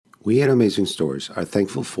We at Amazing Stories are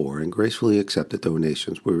thankful for and gracefully accept the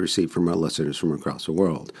donations we receive from our listeners from across the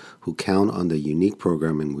world who count on the unique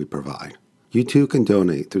programming we provide. You too can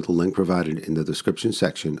donate through the link provided in the description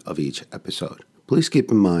section of each episode. Please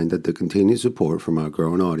keep in mind that the continued support from our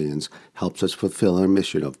growing audience helps us fulfill our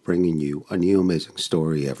mission of bringing you a new amazing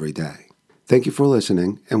story every day. Thank you for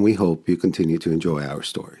listening, and we hope you continue to enjoy our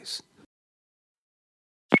stories.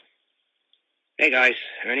 Hey guys,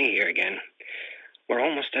 Ernie here again. We're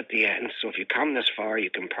almost at the end, so if you come this far, you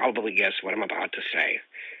can probably guess what I'm about to say.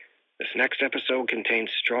 This next episode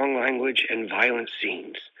contains strong language and violent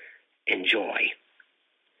scenes. Enjoy.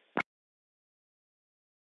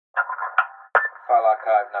 File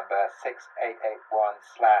archive number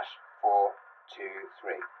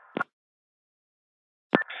 6881/423.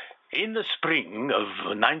 In the spring of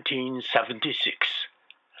 1976,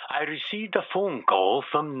 I received a phone call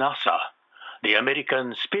from NASA, the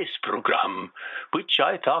American space program, which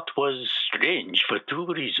I thought was strange for two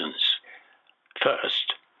reasons.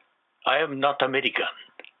 First, I am not American.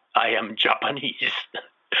 I am Japanese.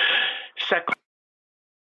 Second,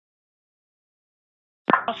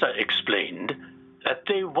 NASA explained that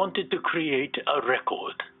they wanted to create a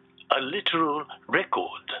record, a literal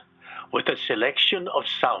record, with a selection of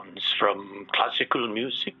sounds from classical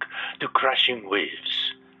music to crashing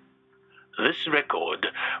waves. This record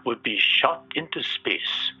would be shot into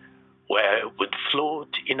space, where it would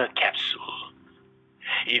float in a capsule.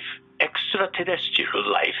 If extraterrestrial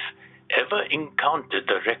life ever encountered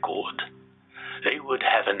the record, they would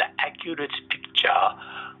have an accurate picture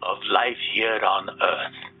of life here on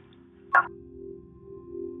Earth.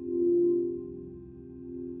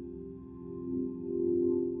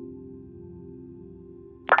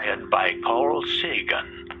 Hired by Carl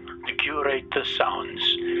Sagan to curate the sounds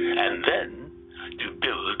and then to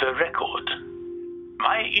build the record.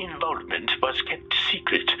 My involvement was kept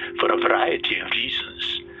secret for a variety of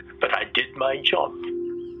reasons, but I did my job.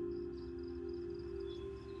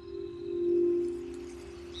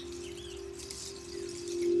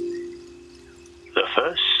 The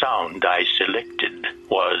first sound I selected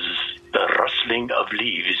was the rustling of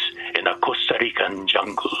leaves in a Costa Rican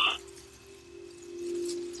jungle.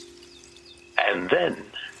 And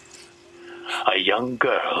then, a young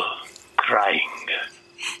girl crying.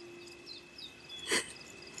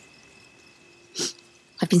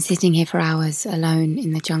 I've been sitting here for hours, alone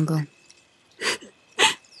in the jungle.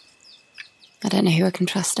 I don't know who I can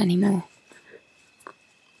trust anymore.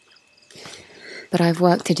 But I have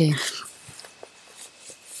work to do.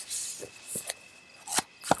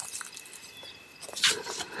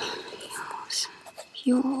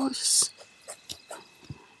 Yours.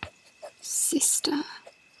 Sister.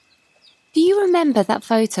 Do you remember that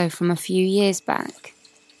photo from a few years back?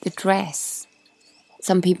 The dress.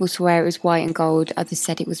 Some people swear it was white and gold, others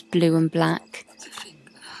said it was blue and black.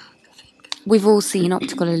 We've all seen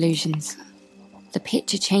optical illusions. The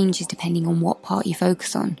picture changes depending on what part you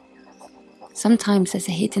focus on. Sometimes there's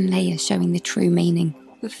a hidden layer showing the true meaning.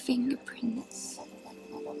 The fingerprints.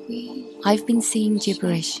 I've been seeing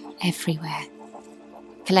gibberish everywhere.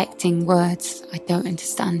 Collecting words I don't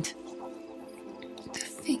understand.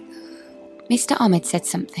 Mr. Ahmed said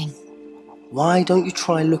something. Why don't you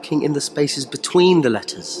try looking in the spaces between the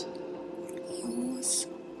letters? Yours,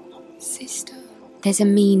 sister. There's a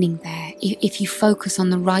meaning there if you focus on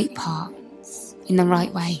the right part, in the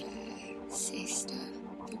right way. Sister,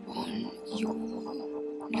 the one you're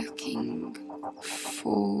looking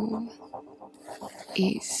for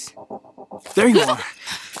is... There you are.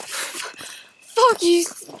 Fuck, you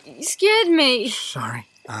scared me. Sorry.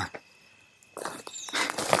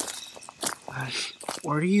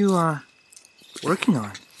 What are you, working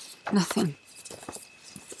on? Nothing.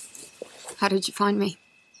 How did you find me?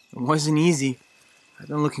 It wasn't easy. I've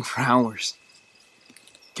been looking for hours.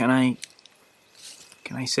 Can I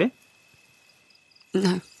sit?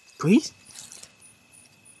 No. Please?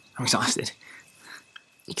 I'm exhausted.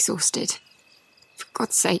 Exhausted. For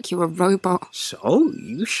God's sake, you're a robot. So,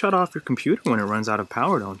 you shut off your computer when it runs out of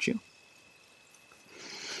power, don't you?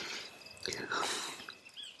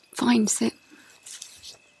 Fine, sit.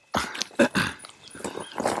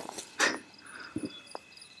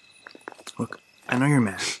 Look, I know you're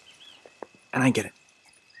mad. And I get it.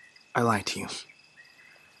 I lied to you.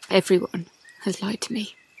 Everyone has lied to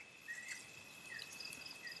me.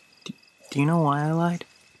 Do you know why I lied?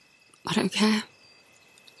 I don't care.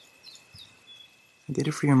 I did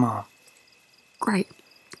it for your mom. Great.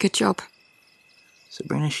 Good job.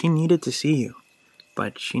 Sabrina, she needed to see you,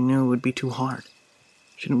 but she knew it would be too hard.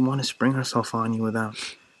 She didn't want to spring herself on you without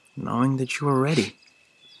knowing that you were ready,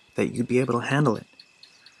 that you'd be able to handle it.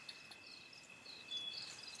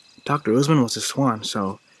 Dr. Usman was a swan,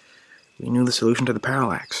 so we knew the solution to the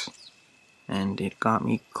parallax. And it got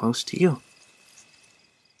me close to you.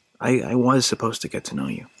 I was supposed to get to know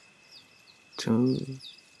you. To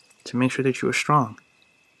make sure that you were strong.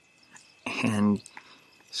 And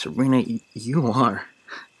Sabrina, you are.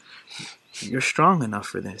 You're strong enough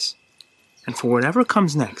for this. And for whatever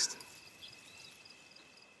comes next.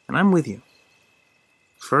 And I'm with you.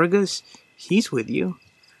 Fergus, he's with you.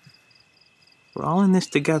 We're all in this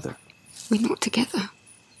together. We're not together.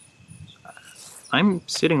 I'm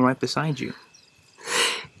sitting right beside you.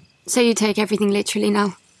 So you take everything literally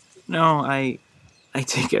now? No, I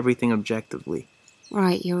take everything objectively.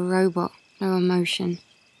 Right, you're a robot. No emotion.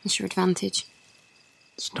 That's your advantage.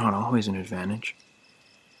 It's not always an advantage.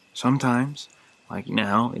 Sometimes, like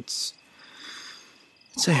now, it's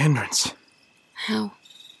a hindrance. How?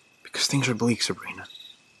 Because things are bleak, Sabrina.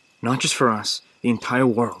 Not just for us, the entire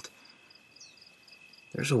world.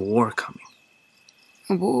 There's a war coming.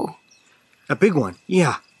 A war? A big one,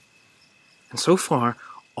 yeah. And so far,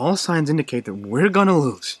 all signs indicate that we're gonna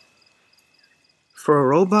lose. For a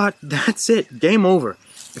robot, that's it. Game over.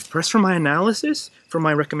 If pressed for my analysis, for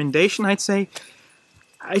my recommendation, I'd say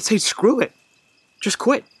screw it. Just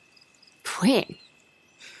quit. Quit?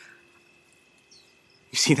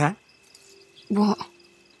 You see that? What?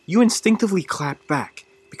 You instinctively clapped back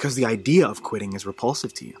because the idea of quitting is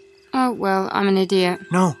repulsive to you. Oh, well, I'm an idiot.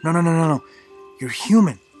 No. You're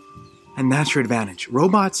human. And that's your advantage.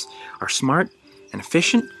 Robots are smart and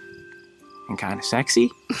efficient and kind of sexy.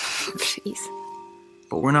 Please.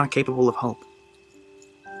 But we're not capable of hope.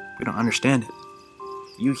 We don't understand it.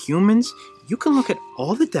 You humans, you can look at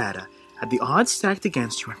all the data, at the odds stacked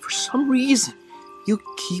against you, and for some reason, you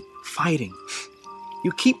keep fighting.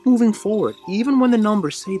 You keep moving forward, even when the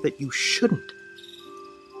numbers say that you shouldn't.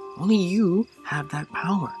 Only you have that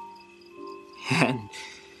power. And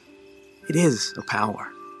it is a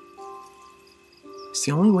power. It's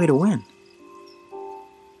the only way to win.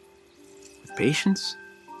 With patience,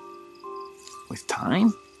 with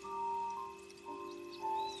time,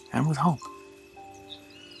 and with hope.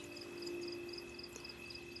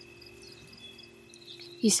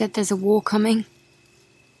 You said there's a war coming.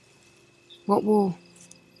 What war?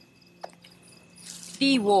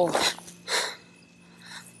 The war.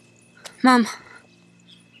 Mum.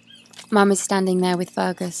 Mum is standing there with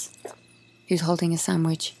Fergus, who's holding a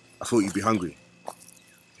sandwich. I thought you'd be hungry.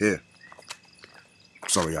 Here.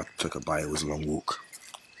 Sorry I took a bite, it was a long walk.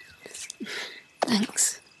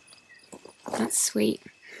 Thanks. That's sweet.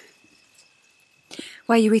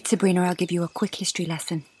 While you eat, Sabrina, I'll give you a quick history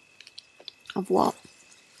lesson. Of what?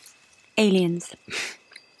 Aliens.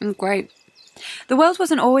 Great. The world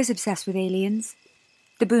wasn't always obsessed with aliens.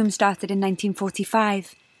 The boom started in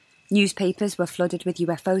 1945. Newspapers were flooded with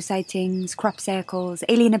UFO sightings, crop circles,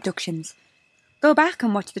 alien abductions. Go back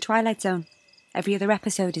and watch The Twilight Zone. Every other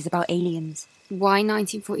episode is about aliens. Why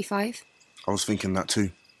 1945? I was thinking that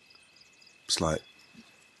too. It's like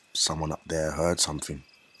someone up there heard something.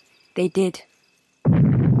 They did.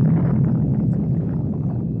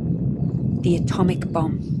 The atomic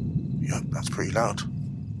bomb. Yep, that's pretty loud.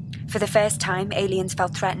 For the first time, aliens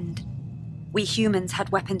felt threatened. We humans had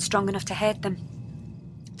weapons strong enough to hurt them.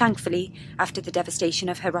 Thankfully, after the devastation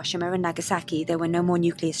of Hiroshima and Nagasaki, there were no more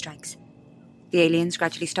nuclear strikes. The aliens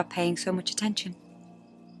gradually stopped paying so much attention.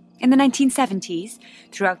 In the 1970s,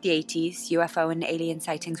 throughout the 80s, UFO and alien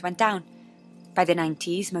sightings went down. By the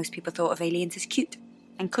 90s, most people thought of aliens as cute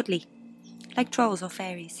and cuddly, like trolls or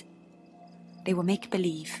fairies. They were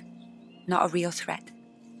make-believe, not a real threat.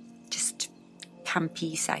 Just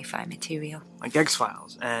campy sci-fi material. Like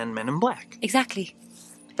X-Files and Men in Black. Exactly.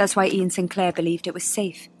 That's why Ian Sinclair believed it was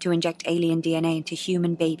safe to inject alien DNA into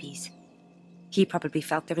human babies. He probably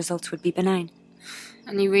felt the results would be benign.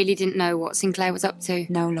 And you really didn't know what Sinclair was up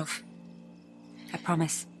to? No, love. I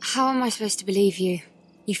promise. How am I supposed to believe you?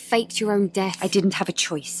 You faked your own death. I didn't have a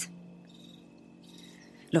choice.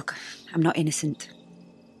 Look, I'm not innocent.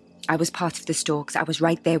 I was part of the Storks. I was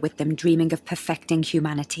right there with them, dreaming of perfecting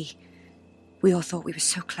humanity. We all thought we were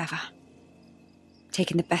so clever.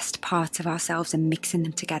 Taking the best parts of ourselves and mixing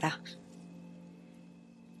them together.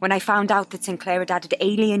 When I found out that Sinclair had added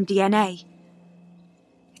alien DNA,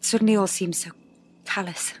 it suddenly all seemed so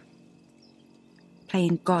callous.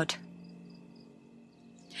 Playing God.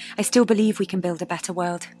 I still believe we can build a better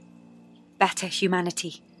world. Better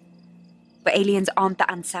humanity. But aliens aren't the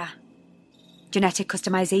answer. Genetic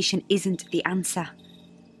customization isn't the answer.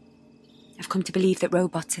 I've come to believe that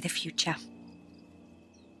robots are the future.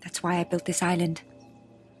 That's why I built this island.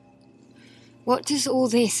 What does all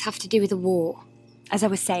this have to do with the war? As I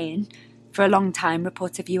was saying, for a long time,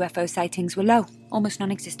 reports of UFO sightings were low, almost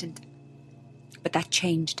non-existent. But that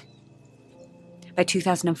changed. By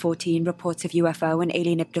 2014, reports of UFO and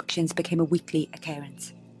alien abductions became a weekly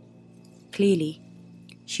occurrence. Clearly,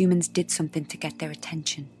 humans did something to get their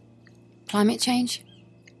attention. Climate change?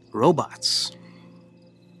 Robots.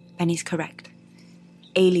 Benny's correct.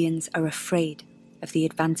 Aliens are afraid of the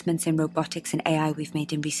advancements in robotics and AI we've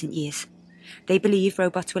made in recent years. They believe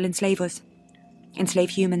robots will enslave us,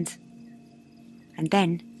 enslave humans, and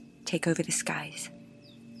then take over the skies.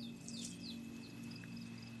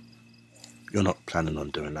 You're not planning on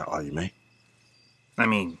doing that, are you, mate? I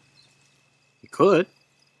mean, we could,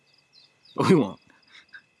 but we won't.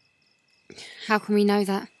 How can we know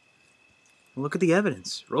that? Look at the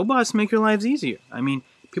evidence. Robots make your lives easier. I mean,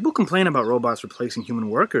 people complain about robots replacing human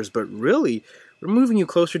workers, but really, we're moving you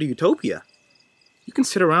closer to utopia. You can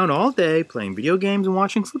sit around all day playing video games and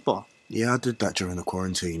watching football. Yeah, I did that during the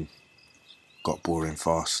quarantine. Got boring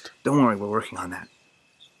fast. Don't worry, we're working on that.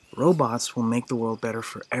 Robots will make the world better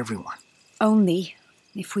for everyone. Only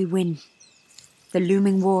if we win. The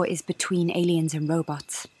looming war is between aliens and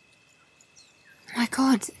robots. My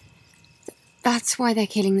God. That's why they're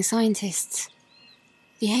killing the scientists.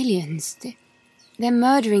 The aliens. They're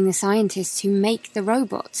murdering the scientists who make the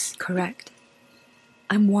robots. Correct.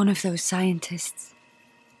 I'm one of those scientists.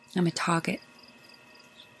 I'm a target.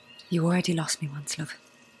 You already lost me once, love.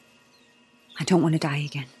 I don't want to die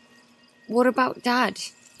again. What about Dad?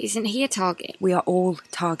 Isn't he a target? We are all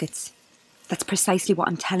targets. That's precisely what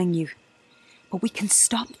I'm telling you. But we can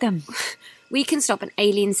stop them. We can stop an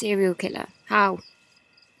alien serial killer. How?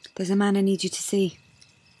 There's a man I need you to see.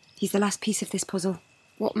 He's the last piece of this puzzle.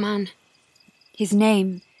 What man? His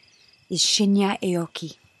name is Shinya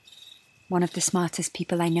Aoki. One of the smartest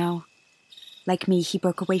people I know. Like me, he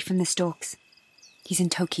broke away from the stalks. He's in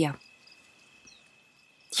Tokyo.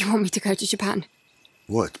 You want me to go to Japan?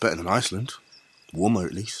 What, it's better than Iceland. Warmer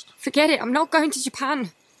at least. Forget it, I'm not going to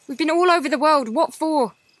Japan. We've been all over the world. What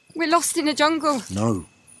for? We're lost in a jungle. No.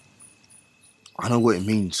 I know what it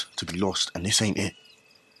means to be lost, and this ain't it.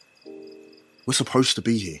 We're supposed to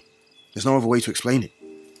be here. There's no other way to explain it.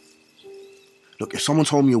 Look, if someone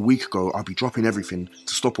told me a week ago I'd be dropping everything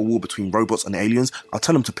to stop a war between robots and aliens, I'd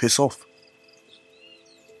tell them to piss off.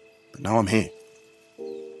 But now I'm here,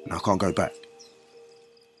 and I can't go back.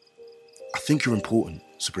 I think you're important,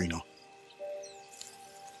 Sabrina.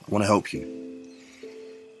 I want to help you.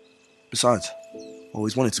 Besides, I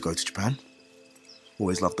always wanted to go to Japan.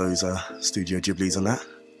 Always loved those Studio Ghiblis and that.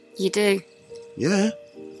 You do? Yeah.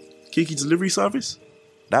 Kiki Delivery Service.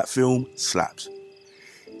 That film slaps.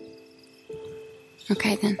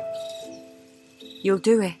 Okay then. You'll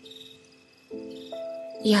do it.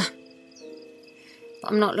 Yeah.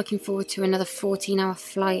 But I'm not looking forward to another 14-hour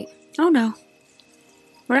flight. Oh no.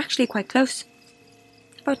 We're actually quite close.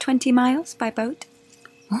 About 20 miles by boat.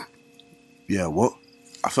 What? Yeah, what?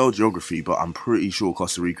 I failed geography, but I'm pretty sure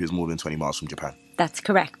Costa Rica is more than 20 miles from Japan. That's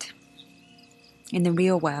correct. In the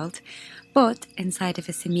real world. But inside of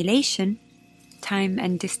a simulation, time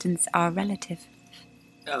and distance are relative.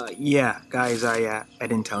 Yeah, guys, I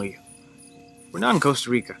didn't tell you. We're not in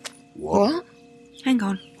Costa Rica. What? Hang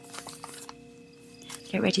on.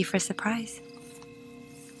 Get ready for a surprise.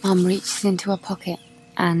 Mum reaches into her pocket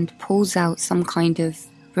and pulls out some kind of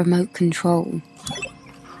remote control.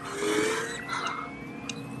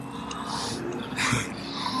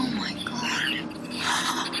 Oh my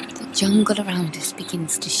God. The jungle around us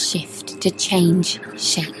begins to shift, to change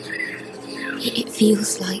shape. It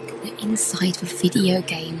feels like we're inside of a video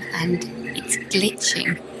game and it's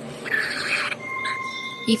glitching.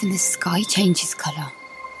 Even the sky changes colour.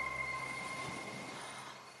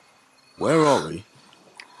 Where are we?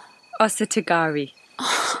 Osatagari.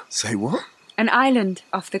 Say what? An island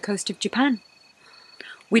off the coast of Japan.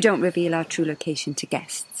 We don't reveal our true location to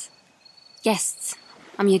guests. Guests,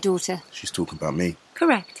 I'm your daughter. She's talking about me.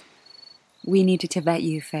 Correct. We needed to vet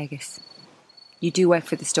you, Fergus. You do work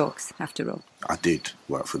for the Storks, after all. I did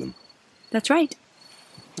work for them. That's right.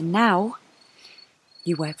 And now,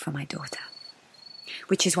 you work for my daughter.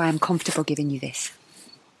 Which is why I'm comfortable giving you this.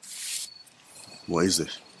 What is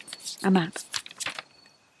this? A map.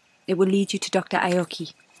 It will lead you to Dr.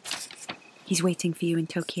 Aoki. He's waiting for you in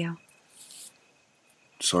Tokyo.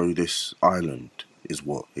 So this island is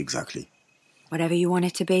what, exactly? Whatever you want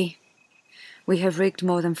it to be. We have rigged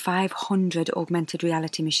more than 500 augmented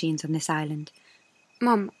reality machines on this island.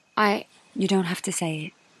 Mum, You don't have to say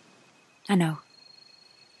it. I know.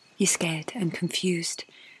 You're scared and confused,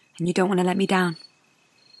 and you don't want to let me down.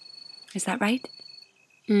 Is that right?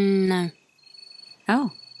 No.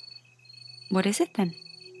 Oh. What is it then?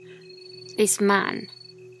 This man,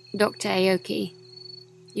 Dr. Aoki,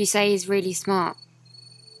 you say he's really smart.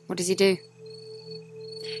 What does he do?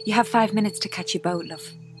 You have 5 minutes to catch your boat,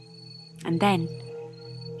 love. And then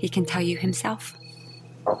he can tell you himself.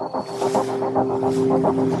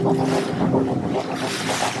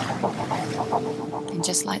 And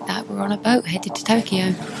just like that, we're on a boat headed to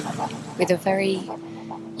Tokyo with a very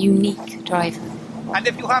unique driver. And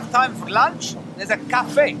if you have time for lunch, there's a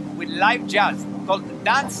cafe with live jazz called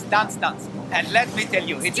Dance, Dance, Dance. And let me tell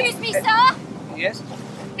you, it's... Excuse me, sir? Yes?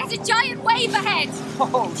 There's a giant wave ahead.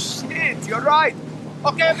 Oh, shit, you're right.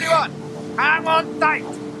 Okay, everyone, hang on tight.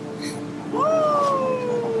 Woo!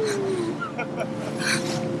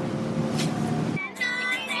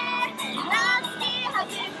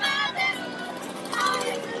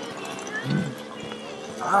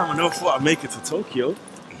 I don't know if I'll make it to Tokyo.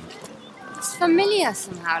 It's familiar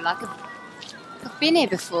somehow, like I've been here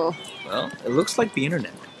before. Well, it looks like the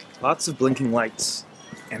internet. Lots of blinking lights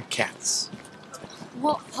and cats.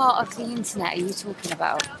 What part of the internet are you talking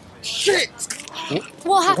about? Shit!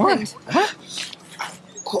 What happened? Huh?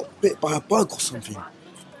 Got bit by a bug or something.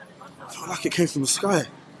 Felt like it came from the sky.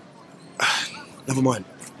 Never mind.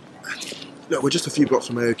 Look, we're just a few blocks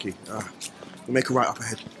from Aoki. We'll make a right up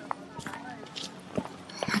ahead. Oh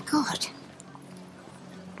my god.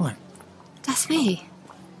 What? That's me.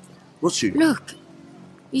 What's you? Look.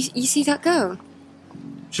 You see that girl?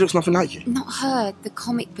 She looks nothing like you. Not her. The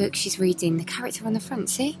comic book she's reading. The character on the front,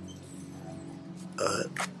 see?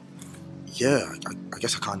 Yeah, I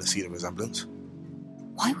guess I kind of see the resemblance.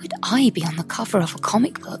 Why would I be on the cover of a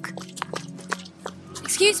comic book?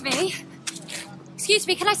 Excuse me? Excuse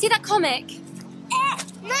me, can I see that comic?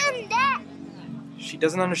 She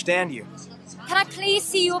doesn't understand you. Can I please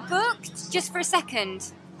see your book? Just for a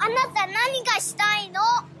second.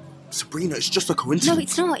 Sabrina, it's just a coincidence. No,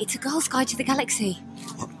 it's not. It's a Girl's Guide to the Galaxy.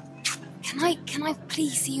 What? Can I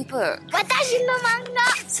please see your book?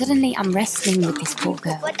 Suddenly I'm wrestling with this poor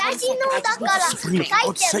girl. Sabrina, for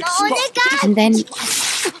God's sake, stop. And then...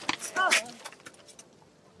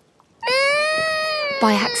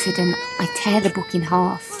 by accident, I tear the book in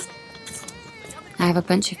half. I have a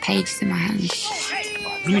bunch of pages in my hand.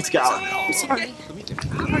 We need to get out. I'm sorry.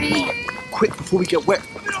 Sorry. Quick, before we get wet.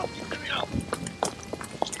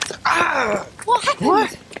 What happened?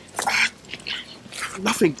 What?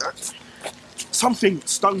 Nothing. Something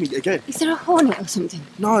stung me again. Is there a hornet or something?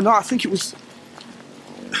 No, I think it was...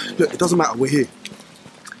 Look, it doesn't matter, we're here.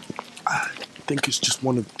 I think it's just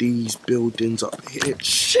one of these buildings up here.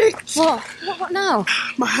 Shit! What now?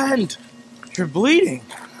 My hand. You're bleeding.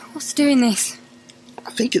 What's doing this?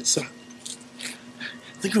 I think it's... I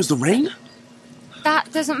think it was the rain.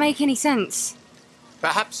 That doesn't make any sense.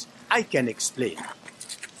 Perhaps I can explain.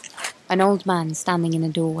 An old man standing in a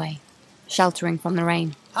doorway, sheltering from the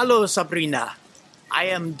rain. Hello, Sabrina. I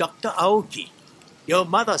am Dr. Aoki. Your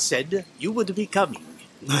mother said you would be coming.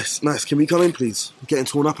 Nice. Can we come in, please? I'm getting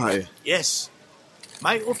torn up out here. Yes.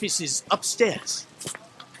 My office is upstairs.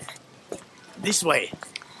 This way.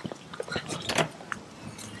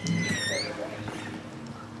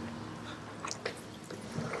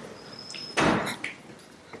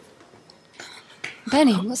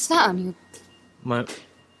 Benny, what's that on you?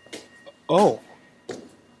 Oh.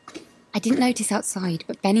 I didn't notice outside,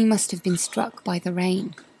 but Benny must have been struck by the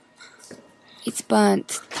rain. It's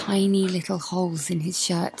burnt tiny little holes in his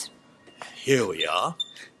shirt. Here we are.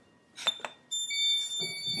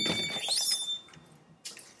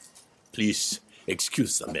 Please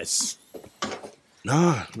excuse the mess.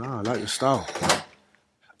 No, I like your style.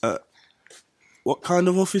 What kind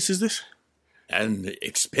of office is this? An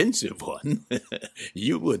expensive one.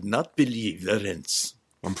 You would not believe the rents.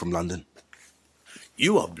 I'm from London.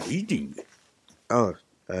 You are bleeding. Oh,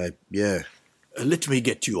 yeah. Let me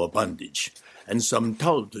get you a bandage and some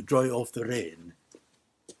towel to dry off the rain.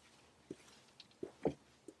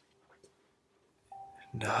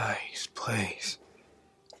 Nice place.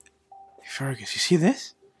 Fergus, you see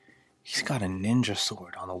this? He's got a ninja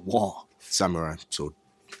sword on the wall. Samurai sword.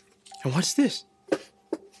 And what's this?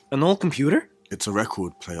 An old computer? It's a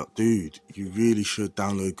record player. Dude, you really should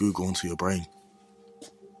download Google onto your brain.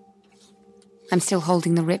 I'm still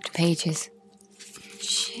holding the ripped pages.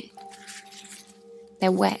 Shit. They're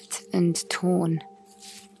wet and torn.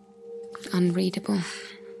 Unreadable.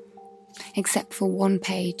 Except for one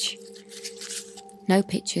page. No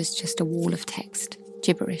pictures, just a wall of text.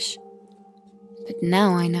 Gibberish. But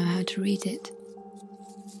now I know how to read it.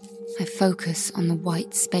 I focus on the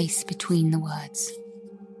white space between the words.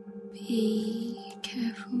 Be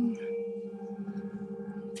careful.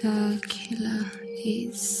 The killer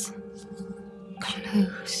is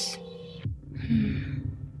close.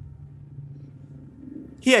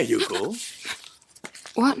 Here you go.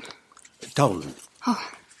 What? Towel.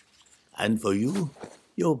 Oh. And for you,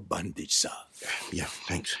 your bandage, sir. Yeah,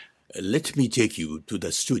 thanks. Let me take you to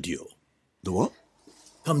the studio. The what?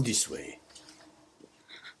 Come this way.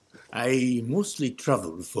 I mostly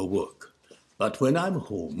travel for work, but when I'm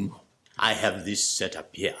home, I have this set up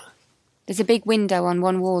here. There's a big window on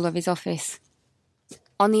one wall of his office.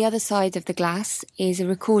 On the other side of the glass is a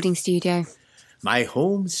recording studio. My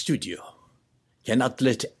home studio. Cannot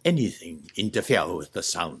let anything interfere with the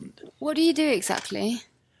sound. What do you do exactly?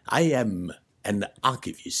 I am an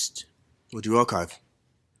archivist. What do you archive?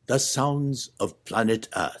 The sounds of planet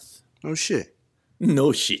Earth. Oh, shit.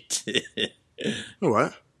 No shit. All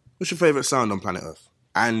right. What's your favourite sound on planet Earth?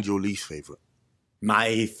 And your least favourite?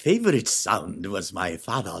 My favourite sound was my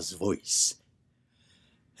father's voice.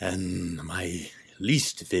 And my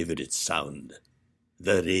least favourite sound,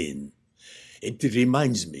 the rain. It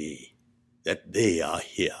reminds me that they are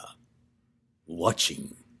here,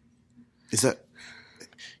 watching. Is that...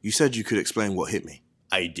 You said you could explain what hit me.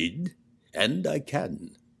 I did, and I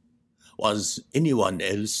can. Was anyone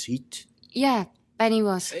else hit? Yeah, Benny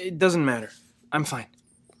was. It doesn't matter. I'm fine.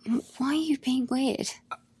 Why are you being weird?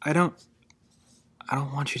 I don't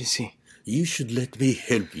want you to see. You should let me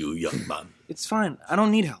help you, young man. It's fine. I don't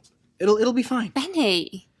need help. It'll be fine.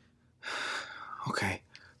 Benny! Okay,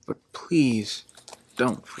 but please,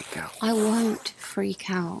 don't freak out. I won't freak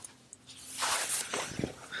out.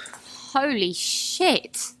 Holy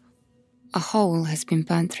shit! A hole has been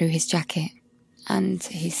burnt through his jacket and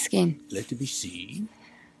his skin. Let me see.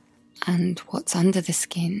 And what's under the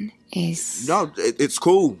skin is... No, it's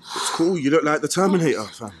cool. It's cool. You look like the Terminator,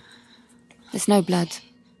 fam. There's no blood.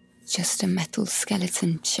 Just a metal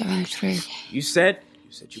skeleton showing through. You said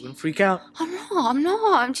you wouldn't freak out. I'm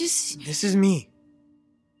not. I'm just... This is me.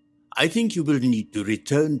 I think you will need to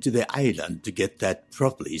return to the island to get that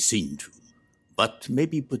properly seen to. But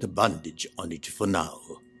maybe put a bandage on it for now.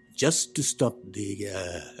 Just to stop the,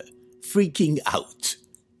 freaking out.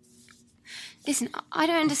 Listen, I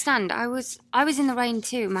don't understand. I was in the rain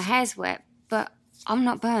too. My hair's wet, but I'm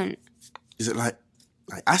not burnt. Is it like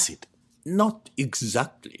acid? Not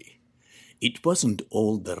exactly. It wasn't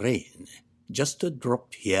all the rain. Just a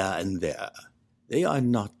drop here and there. They are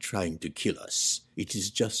not trying to kill us. It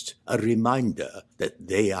is just a reminder that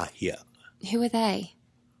they are here. Who are they?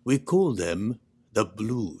 We call them the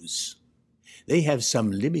Blues. They have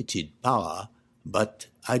some limited power, but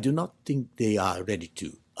I do not think they are ready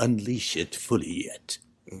to unleash it fully yet.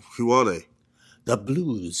 Who are they? The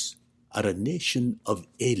Blues are a nation of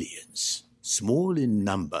aliens, small in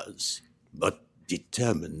numbers, but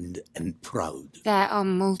determined and proud. There are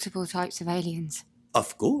multiple types of aliens.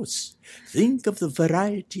 Of course. Think of the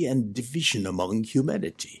variety and division among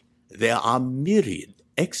humanity. There are myriad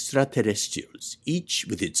extraterrestrials, each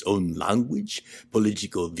with its own language,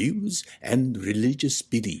 political views, and religious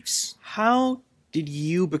beliefs. How did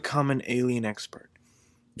you become an alien expert?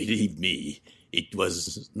 Believe me, it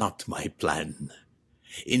was not my plan.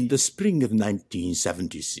 In the spring of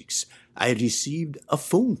 1976, I received a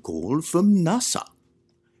phone call from NASA.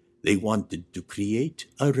 They wanted to create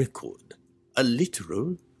a record, a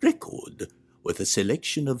literal record, with a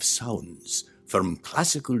selection of sounds from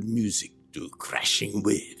classical music to crashing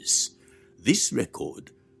waves. This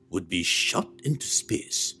record would be shot into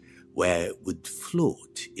space, where it would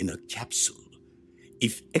float in a capsule.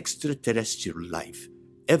 If extraterrestrial life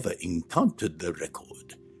ever encountered the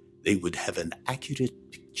record, they would have an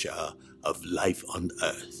accurate picture of life on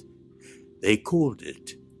Earth. They called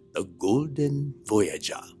it the Golden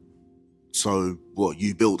Voyager. So, what,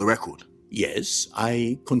 you built the record? Yes,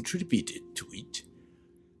 I contributed to it.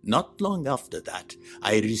 Not long after that,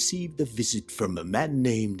 I received a visit from a man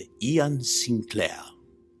named Ian Sinclair.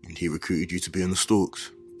 And he recruited you to be in the Storks?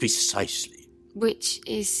 Precisely. Which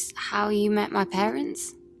is how you met my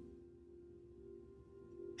parents?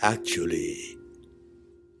 Actually,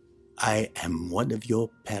 I am one of your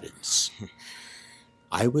parents.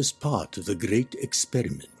 I was part of the great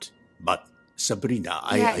experiment, but Sabrina,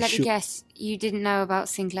 let me guess, you didn't know about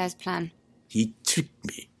Sinclair's plan? He tricked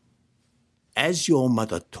me. As your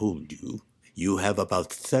mother told you, you have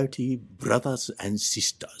about 30 brothers and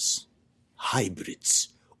sisters. Hybrids,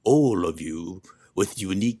 all of you with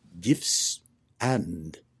unique gifts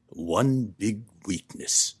and one big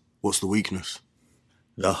weakness. What's the weakness?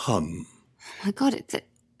 The hum. Oh my God,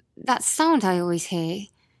 that sound I always hear,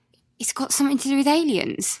 it's got something to do with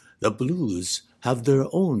aliens. The Blues have their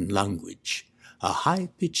own language, a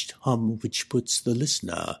high-pitched hum which puts the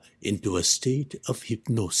listener into a state of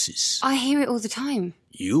hypnosis. I hear it all the time.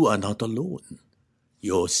 You are not alone.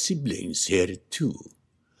 Your siblings hear it too.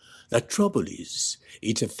 The trouble is,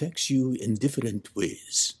 it affects you in different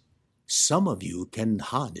ways. Some of you can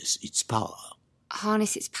harness its power.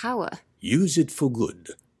 harness its power? Use it for good.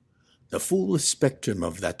 The full spectrum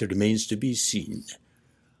of that remains to be seen.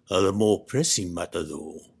 The more pressing matter,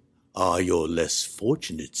 though, are your less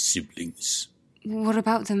fortunate siblings. What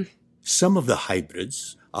about them? Some of the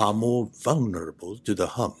hybrids are more vulnerable to the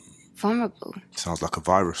hum. Vulnerable? Sounds like a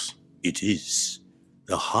virus. It is.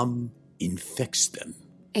 The hum infects them.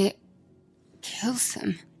 It kills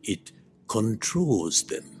them? It controls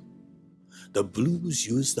them. The blues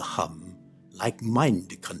use the hum like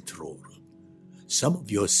mind control. Some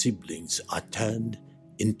of your siblings are turned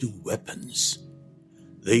into weapons.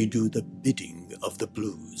 They do the bidding of the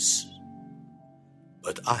blues.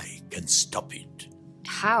 But I can stop it.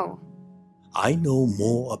 How? I know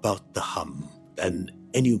more about the hum than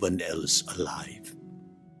anyone else alive.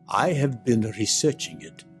 I have been researching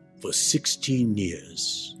it for 16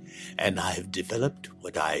 years, and I have developed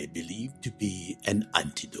what I believe to be an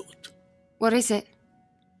antidote. What is it?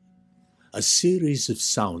 A series of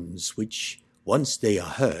sounds which, once they are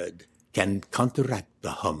heard, can counteract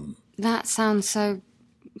the hum. That sounds so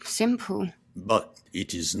simple. But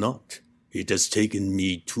it is not. It has taken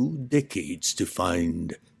me 2 decades to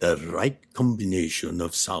find the right combination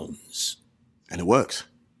of sounds. And it works.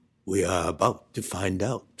 We are about to find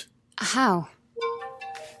out. How?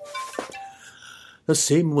 The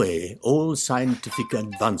same way all scientific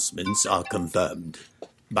advancements are confirmed,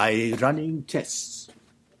 by running tests.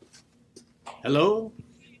 Hello?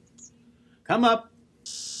 Come up.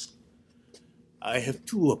 I have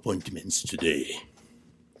 2 appointments today.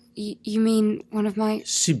 You mean one of my...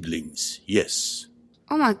 Siblings, yes.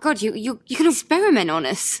 Oh my God, you can experiment on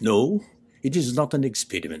us. No, it is not an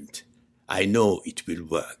experiment. I know it will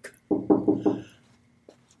work.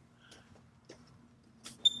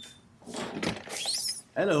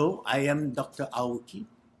 Hello, I am Dr. Aoki.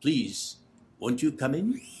 Please, won't you come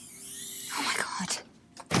in? Oh my God.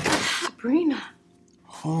 Sabrina.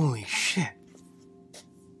 Holy shit.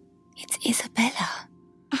 It's Isabella.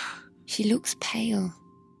 She looks pale.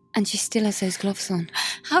 And she still has those gloves on.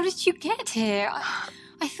 How did you get here?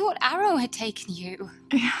 I thought Arrow had taken you.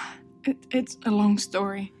 Yeah, it's a long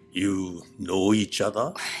story. You know each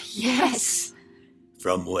other? Yes.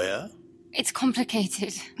 From where? It's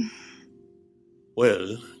complicated.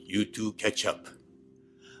 Well, you two catch up.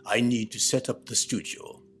 I need to set up the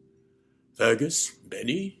studio. Fergus,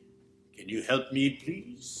 Benny, can you help me,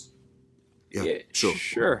 please? Yeah, sure.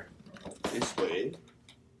 Sure. This way.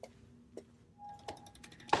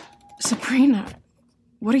 Sabrina,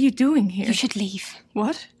 what are you doing here? You should leave.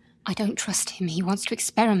 What? I don't trust him. He wants to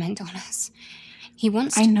experiment on us. He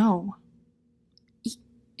wants to... I know.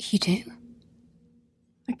 You do?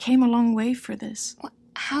 I came a long way for this. What?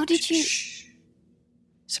 How did you... Shh.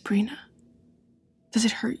 Sabrina, does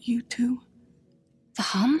it hurt you too? The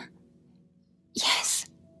hum? Yes.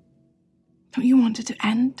 Don't you want it to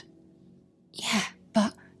end? Yeah,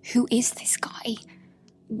 but who is this guy?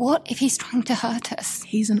 What if he's trying to hurt us?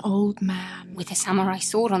 He's an old man. With a samurai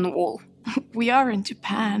sword on the wall. We are in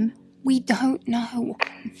Japan. We don't know.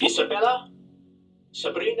 Isabella?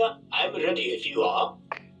 Sabrina, I'm ready if you are.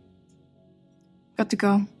 Got to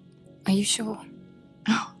go. Are you sure?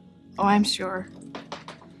 Oh, I'm sure.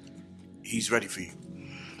 He's ready for you.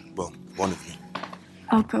 Well, one of you.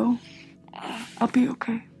 I'll go. I'll be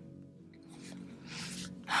okay.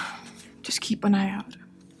 Just keep an eye out.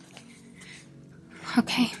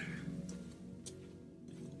 Okay.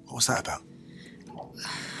 What was that about?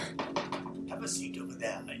 Have a seat over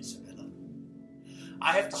there, Isabella.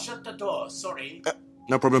 I have to shut the door, sorry.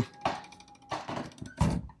 No problem.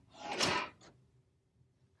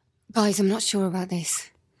 Guys, I'm not sure about this.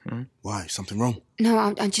 Why? Something wrong? No,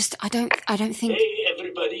 I don't think... Hey,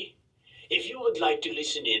 everybody. If you would like to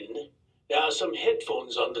listen in, there are some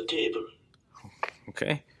headphones on the table.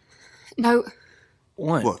 Okay. No.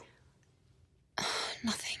 What? What?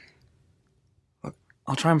 Nothing. Look,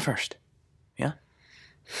 I'll try them first. Yeah?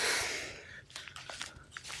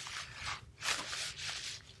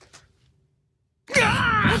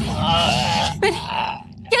 But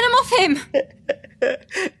get him off him!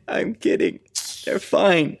 I'm kidding. They're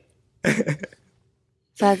fine.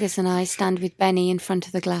 Fergus and I stand with Benny in front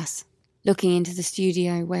of the glass, looking into the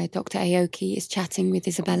studio where Dr. Aoki is chatting with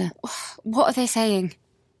Isabella. What are they saying?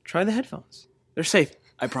 Try the headphones. They're safe,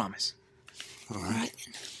 I promise. All right.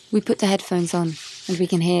 We put the headphones on, and we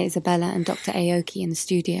can hear Isabella and Dr. Aoki in the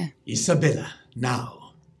studio. Isabella,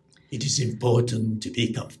 now, it is important to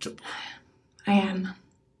be comfortable. I am.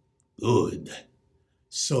 Good.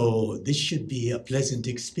 So this should be a pleasant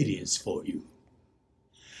experience for you.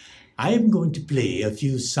 I am going to play a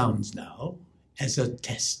few sounds now as a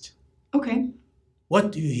test. Okay.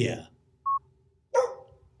 What do you hear?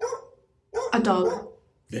 A dog.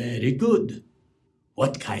 Very good.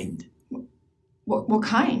 What kind? What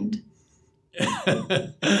kind?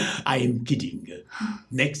 I am kidding.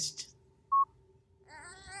 Next.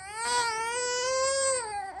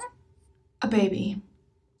 A baby.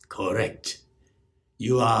 Correct.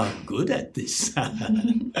 You are good at this.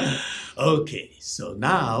 Okay, so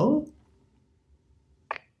now...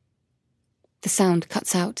 The sound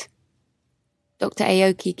cuts out. Dr.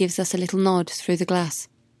 Aoki gives us a little nod through the glass.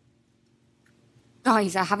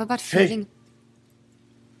 Guys, I have a bad feeling...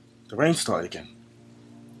 The rain started again.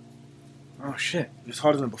 Oh, shit. It's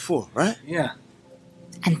harder than before, right? Yeah.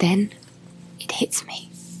 And then it hits me.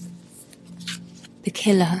 The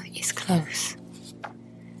killer is close.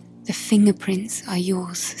 The fingerprints are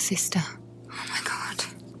yours, sister. Oh my god.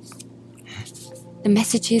 The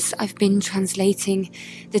messages I've been translating,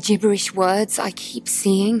 the gibberish words I keep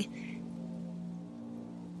seeing.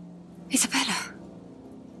 Isabella.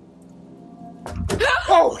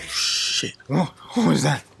 Oh, shit. Oh, what was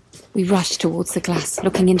that? We rush towards the glass,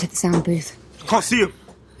 looking into the sound booth. Can't see him.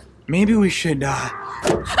 Maybe we should, A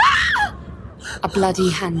bloody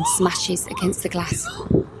hand smashes against the glass.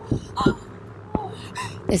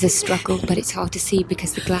 There's a struggle, but it's hard to see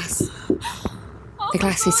because the glass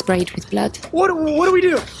is sprayed with blood. What do we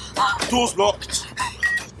do? Door's locked.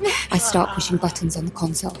 I start pushing buttons on the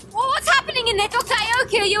console. What's happening in there, Dr.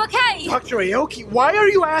 Aoki? Are you okay? Dr. Aoki, why are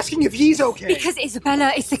you asking if he's okay? Because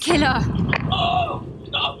Isabella is the killer.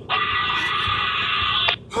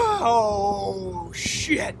 Oh,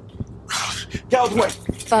 shit. Get out of the way.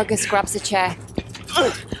 Fergus grabs a chair.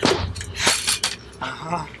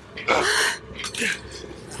 Uh-huh.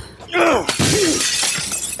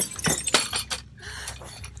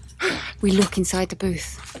 We look inside the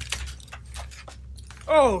booth.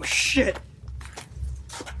 Oh, shit.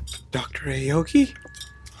 Dr. Aoki?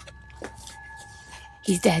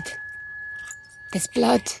 He's dead. There's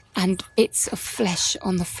blood and bits of flesh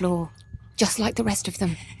on the floor, just like the rest of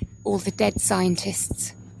them. All the dead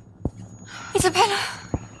scientists. Isabella!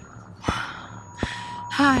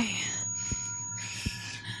 Hi.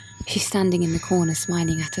 She's standing in the corner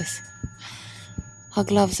smiling at us. Her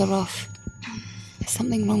gloves are off. There's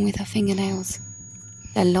something wrong with her fingernails.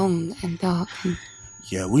 They're long and dark and...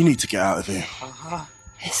 Yeah, we need to get out of here.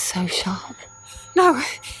 They're so sharp. No,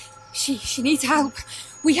 she needs help.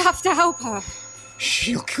 We have to help her.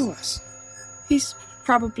 She'll kill us. He's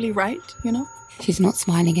probably right, you know? She's not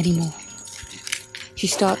smiling anymore. She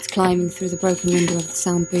starts climbing through the broken window of the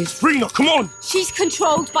sound booth. Sabrina, come on! She's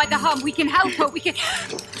controlled by the hum. We can help her. We can...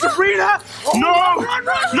 Sabrina! No!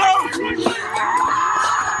 No!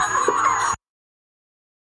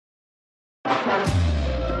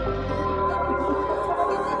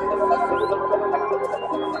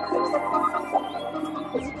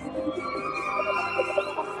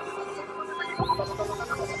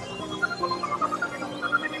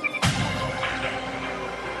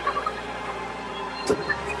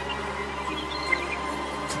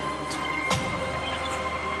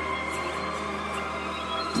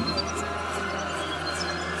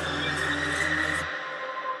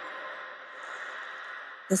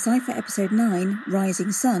 The Cipher Episode 9,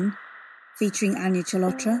 Rising Sun, featuring Anya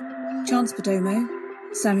Chalotra, Chance Perdomo,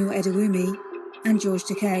 Samuel Edewumi, and George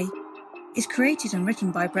Takei, is created and written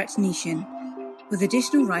by Brett Nishan, with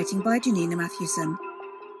additional writing by Janina Matthewson.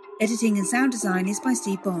 Editing and sound design is by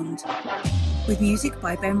Steve Bond, with music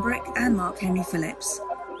by Ben Brick and Mark Henry Phillips.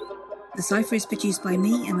 The Cipher is produced by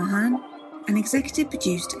me, Emma Hearn, and executive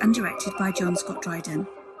produced and directed by John Scott Dryden.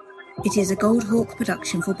 It is a Gold Hawk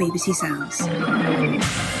production for BBC Sounds.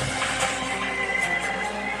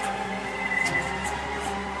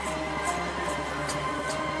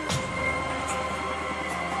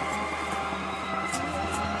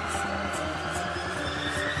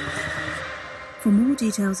 For more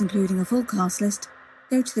details, including a full cast list,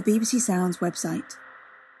 go to the BBC Sounds website.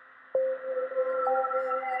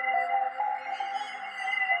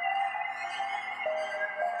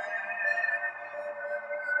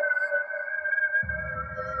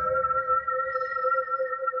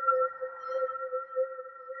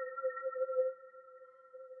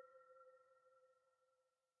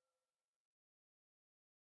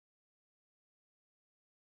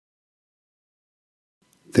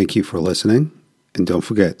 Thank you for listening, and don't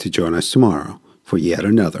forget to join us tomorrow for yet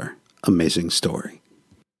another amazing story.